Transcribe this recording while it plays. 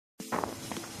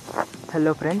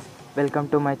Hello friends, welcome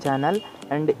to my channel.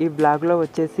 And ఈ బ్లాగ్లో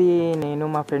వచ్చేసి నేను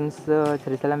మా ఫ్రెండ్స్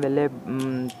శ్రీశైలం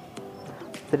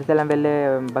వెళ్ళే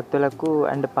భక్తులకు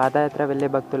అండ్ పాదయాత్ర వెళ్ళే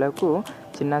భక్తులకు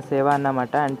చిన్న సేవ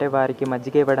అన్నమాట. అంటే వారికి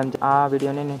మజ్జిగ ఇవ్వడం, ఆ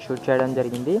వీడియోని నేను షూట్ చేయడం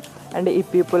జరిగింది. అండ్ ఈ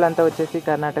పీపుల్ అంతా వచ్చేసి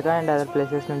కర్ణాటక అండ్ అదర్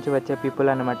ప్లేసెస్ నుంచి వచ్చే పీపుల్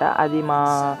అన్నమాట. అది మా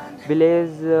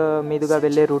విలేజ్ మీదుగా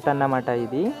వెళ్ళే రూట్ అన్నమాట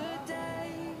ఇది.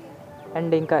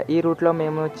 అండ్ ఇంకా ఈ రూట్లో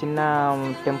మేము చిన్న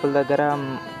టెంపుల్ దగ్గర,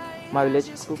 మా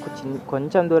విలేజ్కు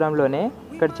కొంచెం దూరంలోనే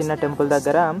ఇక్కడ చిన్న టెంపుల్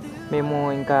దగ్గర మేము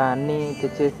ఇంకా అన్నీ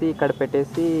తెచ్చేసి ఇక్కడ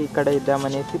పెట్టేసి ఇక్కడ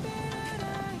ఇద్దామనేసి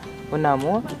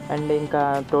ఉన్నాము. అండ్ ఇంకా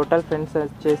టోటల్ ఫ్రెండ్స్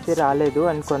వచ్చేసి రాలేదు,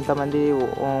 అండ్ కొంతమంది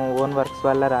ఓన్ వర్క్స్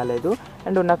వల్ల రాలేదు.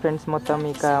 అండ్ ఉన్న ఫ్రెండ్స్ మొత్తం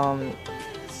ఇక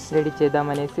రెడీ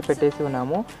చేద్దామనేసి పెట్టేసి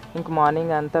ఉన్నాము. ఇంక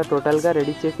మార్నింగ్ అంతా టోటల్గా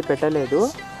రెడీ చేసి పెట్టలేదు.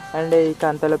 అండ్ ఇక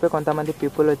అంతలోపే కొంతమంది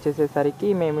పీపుల్ వచ్చేసేసరికి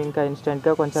మేము ఇంకా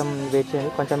ఇన్స్టెంట్గా కొంచెం వెయిట్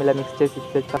చేయండి, కొంచెం ఇలా మిక్స్ చేసి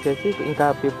ఇంకా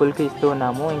పీపుల్కి ఇస్తూ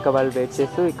ఉన్నాము. ఇంకా వాళ్ళు వెయిట్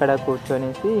చేస్తూ ఇక్కడ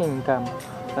కూర్చొనేసి ఇంకా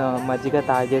మజ్జిగ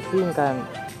తాగేసి ఇంకా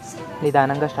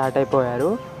నిదానంగా స్టార్ట్ అయిపోయారు.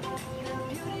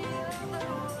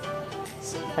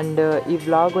 అండ్ ఈ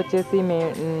వ్లాగ్ వచ్చేసి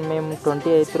మేము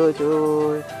 28th రోజు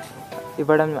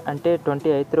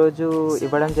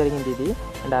ఇవ్వడం జరిగింది ఇది.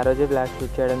 అండ్ ఆ రోజే బ్లాగ్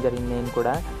షూట్ చేయడం జరిగింది నేను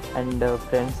కూడా. అండ్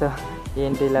ఫ్రెండ్స్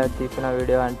ఏంటి ఇలా తీసిన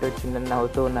వీడియో అంటూ చిన్న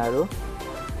నవ్వుతూ ఉన్నారు.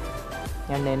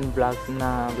 అండ్ నేను నా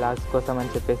బ్లాగ్స్ కోసం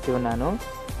అని చెప్పేసి ఉన్నాను.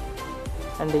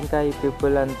 అండ్ ఇంకా ఈ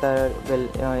పీపుల్ అంతా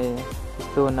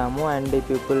ఇస్తూ ఉన్నాము. అండ్ ఈ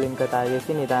పీపుల్ ఇంకా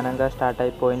తాగేసి నిదానంగా స్టార్ట్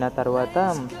అయిపోయిన తర్వాత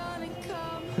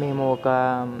మేము ఒక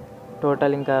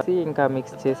టోటల్ ఇంకా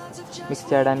మిక్స్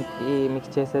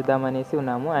చేసేద్దామనేసి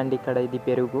ఉన్నాము. అండ్ ఇక్కడ ఇది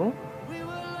పెరుగు.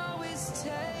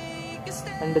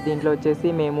 అండ్ దీంట్లో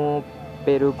వచ్చేసి మేము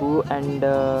పెరుగు అండ్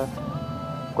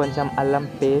కొంచెం అల్లం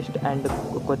పేస్ట్ అండ్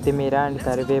కొత్తిమీర అండ్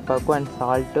కరివేపాకు అండ్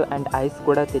సాల్ట్ అండ్ ఐస్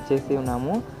కూడా తెచ్చేసి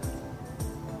ఉన్నాము.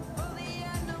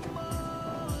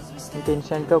 ఇంకా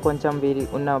ఇన్స్టెంట్గా కొంచెం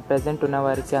ప్రజెంట్ ఉన్న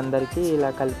వారికి అందరికీ ఇలా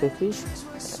కలిపేసి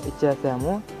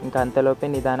ఇచ్చేసాము. ఇంకా అంతలోపే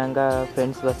నిదానంగా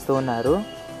ఫ్రెండ్స్ వస్తూ ఉన్నారు.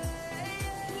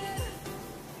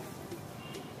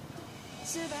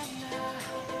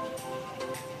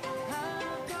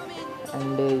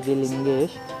 అండ్ ఇది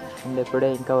లింగేష్ అండ్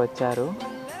ఎప్పుడే ఇంకా వచ్చారు.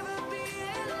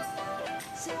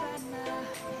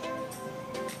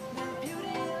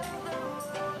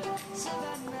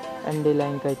 అండ్ ఇలా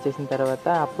ఇంకా ఇచ్చేసిన తర్వాత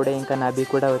అప్పుడే ఇంకా నబీ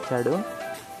కూడా వచ్చాడు.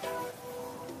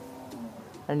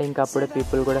 అండ్ ఇంకా అప్పుడే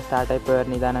పీపుల్ కూడా స్టార్ట్ అయిపోయారు,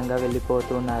 నిదానంగా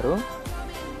వెళ్ళిపోతూ ఉన్నారు.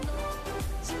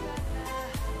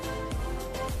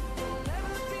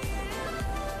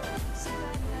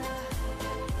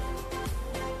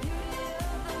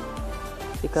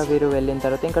 ఇక వీరు వెళ్ళిన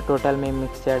తర్వాత ఇంకా టోటల్ మేము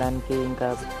మిక్స్ చేయడానికి ఇంకా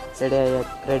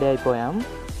రెడీ అయిపోయాం.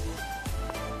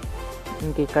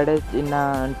 ఇంక ఇక్కడే చిన్న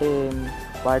అంటే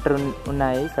వాటర్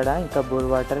ఉన్నాయి ఇక్కడ, ఇంకా బోర్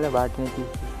వాటర్, వాటిని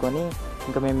తీసుకొని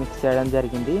ఇంకా మేము మిక్స్ చేయడం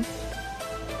జరిగింది.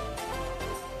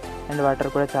 అండ్ వాటర్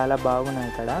కూడా చాలా బాగున్నాయి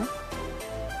ఇక్కడ.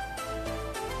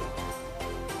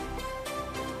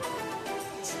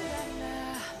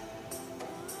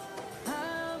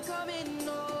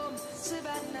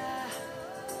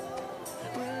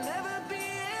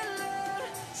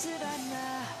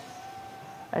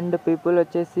 అండ్ పీపుల్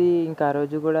వచ్చేసి ఇంకా ఆ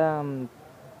రోజు కూడా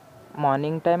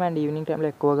మార్నింగ్ టైం అండ్ ఈవినింగ్ టైంలో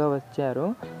ఎక్కువగా వచ్చారు.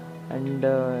 అండ్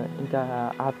ఇంకా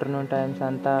ఆఫ్టర్నూన్ టైమ్స్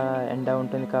అంతా ఎండ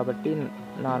ఉంటుంది కాబట్టి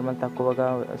నార్మల్ తక్కువగా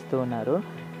వస్తూ ఉన్నారు.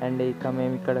 అండ్ ఇక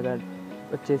మేము ఇక్కడ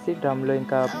వచ్చేసి డ్రమ్లో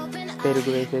ఇంకా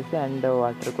పెరుగు వేసేసి అండ్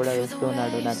వాటర్ కూడా వేస్తూ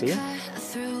ఉన్నాడు నబీ.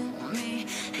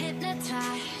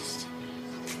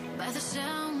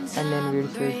 అండ్ నేను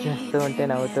వీడియో చేస్తూ ఉంటే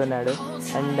నవ్వుతున్నాడు.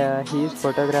 And he's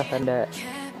photographer and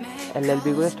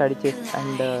LLB కూడా స్టడీ చేసి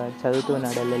అండ్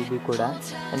చదువుతున్నాడు ఎల్ఎల్బి కూడా.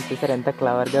 అండ్ చూసారు ఎంత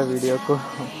క్లవర్గా వీడియోకు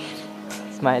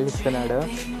స్మైల్ ఇస్తున్నాడు.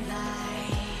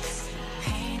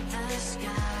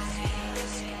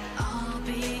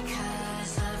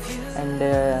 And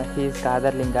he's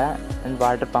కాదర్లింగ and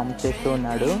water pump చేస్తూ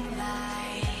ఉన్నాడు.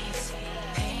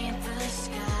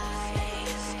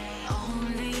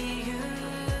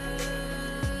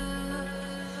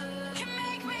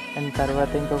 అండ్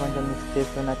తర్వాత ఇంకా కొంచెం మిక్స్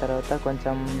చేస్తున్న తర్వాత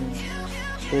కొంచెం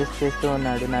టేస్ట్ చేస్తూ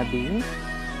ఉన్నాడు నబీ.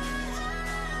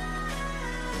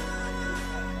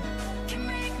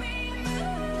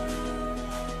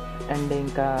 అండ్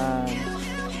ఇంకా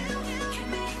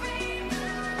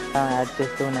యాడ్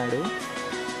చేస్తూ ఉన్నాడు.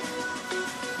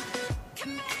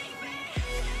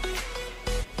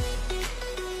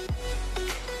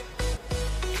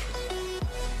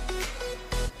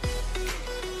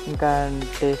 ఇంకా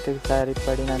టేస్ట్కి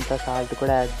సరిపడినంత సాల్ట్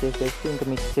కూడా యాడ్ చేసేసి ఇంకా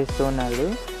మిక్స్ చేస్తూ ఉన్నాడు.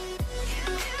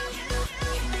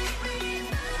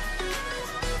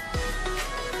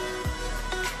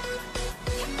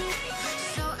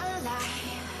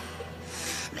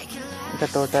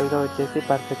 ఇంకా టోటల్గా వచ్చేసి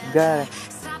పర్ఫెక్ట్గా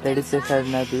రెడీ చేశాడు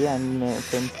నాది అండ్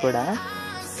ఫ్రెండ్స్ కూడా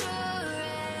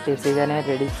ఈజీగానే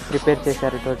ప్రిపేర్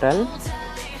చేశారు టోటల్.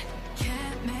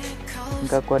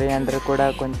 ఇంకా కొరియాండర్ కూడా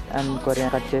కొంచెం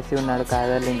కొరియాండర్ కట్ చేసి ఉన్నాడు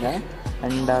కాదలింగా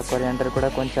అండ్ ఆ కొరియాండర్ కూడా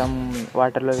కొంచెం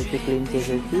వాటర్లో వేసి క్లీన్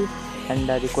చేసేసి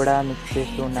అండ్ అది కూడా మిక్స్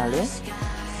చేస్తూ ఉన్నాడు.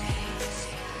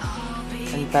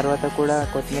 అండ్ తర్వాత కూడా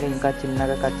కొత్తిమీర ఇంకా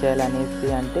చిన్నగా కట్ చేయాలనేసి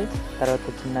అంటే తర్వాత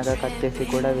చిన్నగా కట్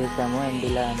చేసి కూడా వేసాము. అండ్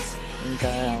ఇలా ఇంకా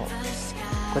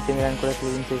కొత్తిమీరని కూడా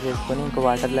క్లీన్ చేసేసుకొని ఇంకా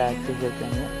వాటర్లో యాడ్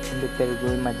చేసేసాము అండ్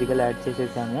పెరుగు మజ్జిగలో యాడ్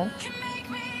చేసేసాము.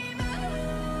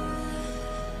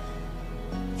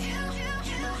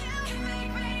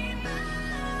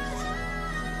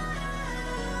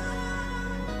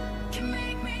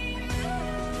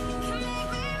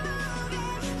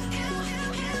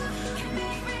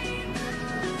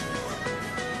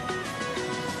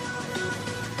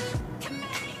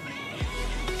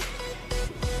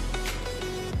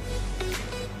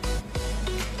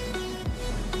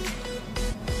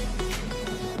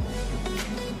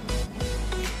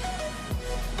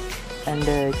 అండ్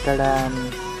ఇక్కడ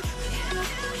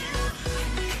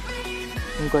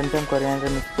ఇంకొంచెం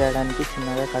కొరియాండర్ మిక్స్ చేయడానికి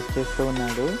చిన్నగా కట్ చేస్తూ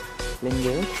ఉన్నాడు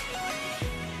లింగు.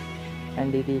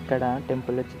 అండ్ ఇది ఇక్కడ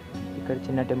టెంపుల్, ఇక్కడ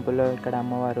చిన్న టెంపుల్లో ఇక్కడ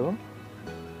అమ్మవారు.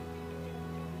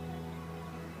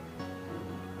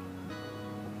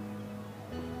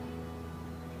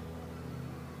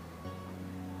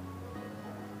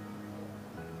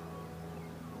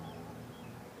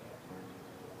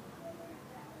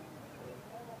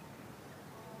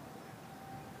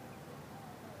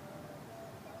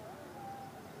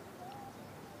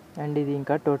 అండ్ ఇది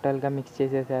ఇంకా టోటల్గా మిక్స్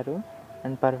చేసేసారు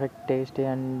అండ్ పర్ఫెక్ట్ టేస్టీ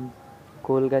అండ్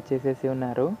కూల్గా చేసేసి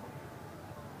ఉన్నారు.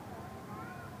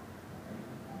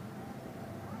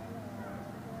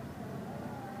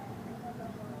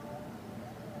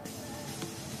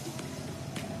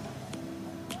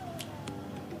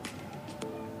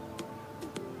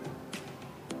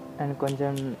 అండ్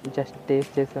కొంచెం జస్ట్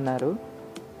టేస్ట్ చేస్తున్నారు.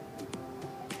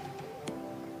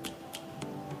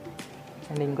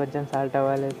 అండ్ ఇంకొంచెం సాల్ట్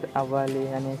అవ్వాలి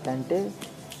అనేసి అంటే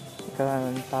ఇంకా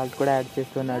సాల్ట్ కూడా యాడ్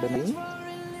చేస్తున్నాడు.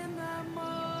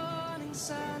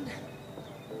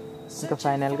 ఇంకా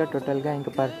ఫైనల్గా టోటల్గా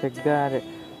ఇంకా పర్ఫెక్ట్గా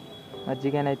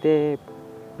మజ్జిగనైతే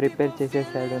ప్రిపేర్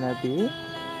చేసేసాడు నాది.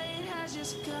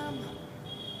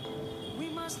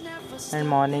 అండ్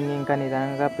మార్నింగ్ ఇంకా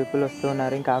నిదానంగా పీపుల్ వస్తూ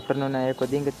ఉన్నారు. ఇంకా ఆఫ్టర్నూన్ అయ్యే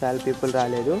కొద్దీ ఇంకా చాలా పీపుల్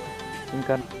రాలేదు.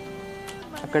 ఇంకా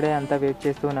అక్కడే అంతా వెయిట్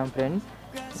చేస్తూ ఉన్నాం ఫ్రెండ్స్.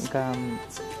 ఇంకా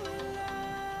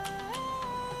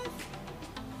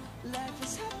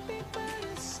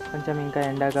కొంచెం ఇంకా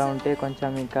ఎండగా ఉంటే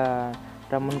కొంచెం ఇంకా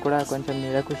రమ్మును కూడా కొంచెం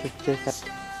నీడకు షిఫ్ట్ చేశారు.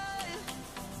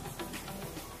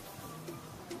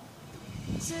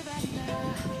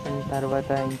 అండ్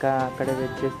తర్వాత ఇంకా అక్కడే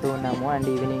వెయిట్ చేస్తూ ఉన్నాము. అండ్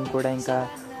ఈవినింగ్ కూడా ఇంకా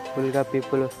ఫుల్గా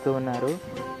పీపుల్ వస్తూ ఉన్నారు.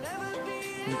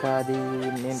 ఇంకా అది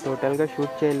నేను టోటల్గా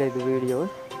షూట్ చేయలేదు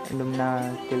వీడియోస్ అండ్ నా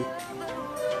స్కిల్స్.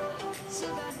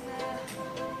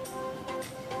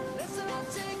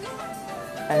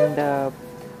 అండ్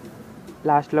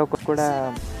లాస్ట్లో కూడా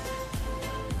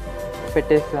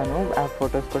పెట్టేస్తాను, ఆ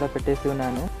ఫొటోస్ కూడా పెట్టేసి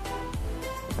ఉన్నాను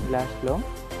లాస్ట్లో.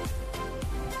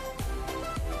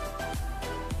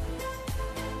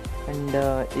 అండ్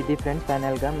ఇది ఫ్రెండ్స్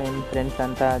ఫైనల్గా మేము ఫ్రెండ్స్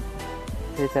అంతా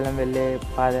శ్రీశైలం వెళ్ళే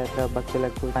పాదయాత్ర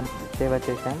భక్తులకు సేవ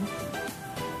చేశాం.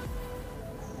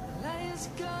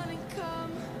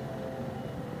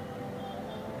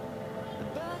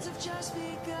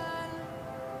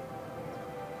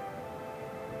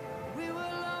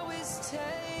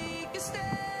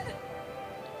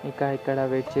 ఇంకా ఇక్కడ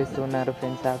వెయిట్ చేస్తూ ఉన్నారు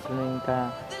ఫ్రెండ్స్. ఆఫ్టర్నూన్ ఇంకా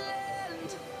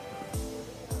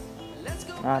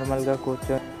నార్మల్గా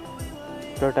కూర్చో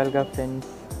టోటల్గా ఫ్రెండ్స్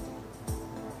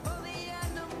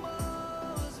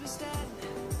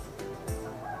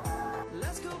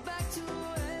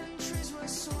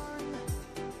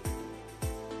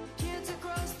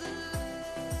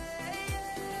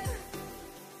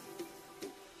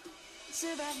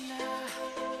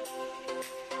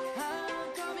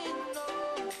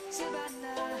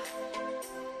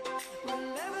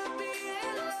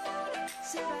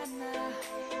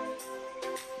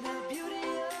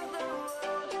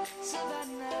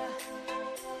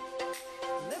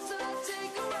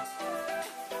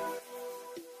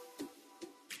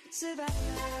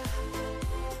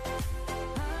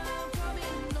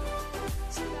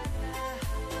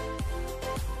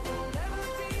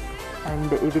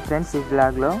అండ్ ఇది ఫ్రెండ్స్ ఈ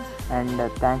వ్లాగ్లో. And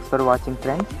thanks for watching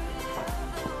friends.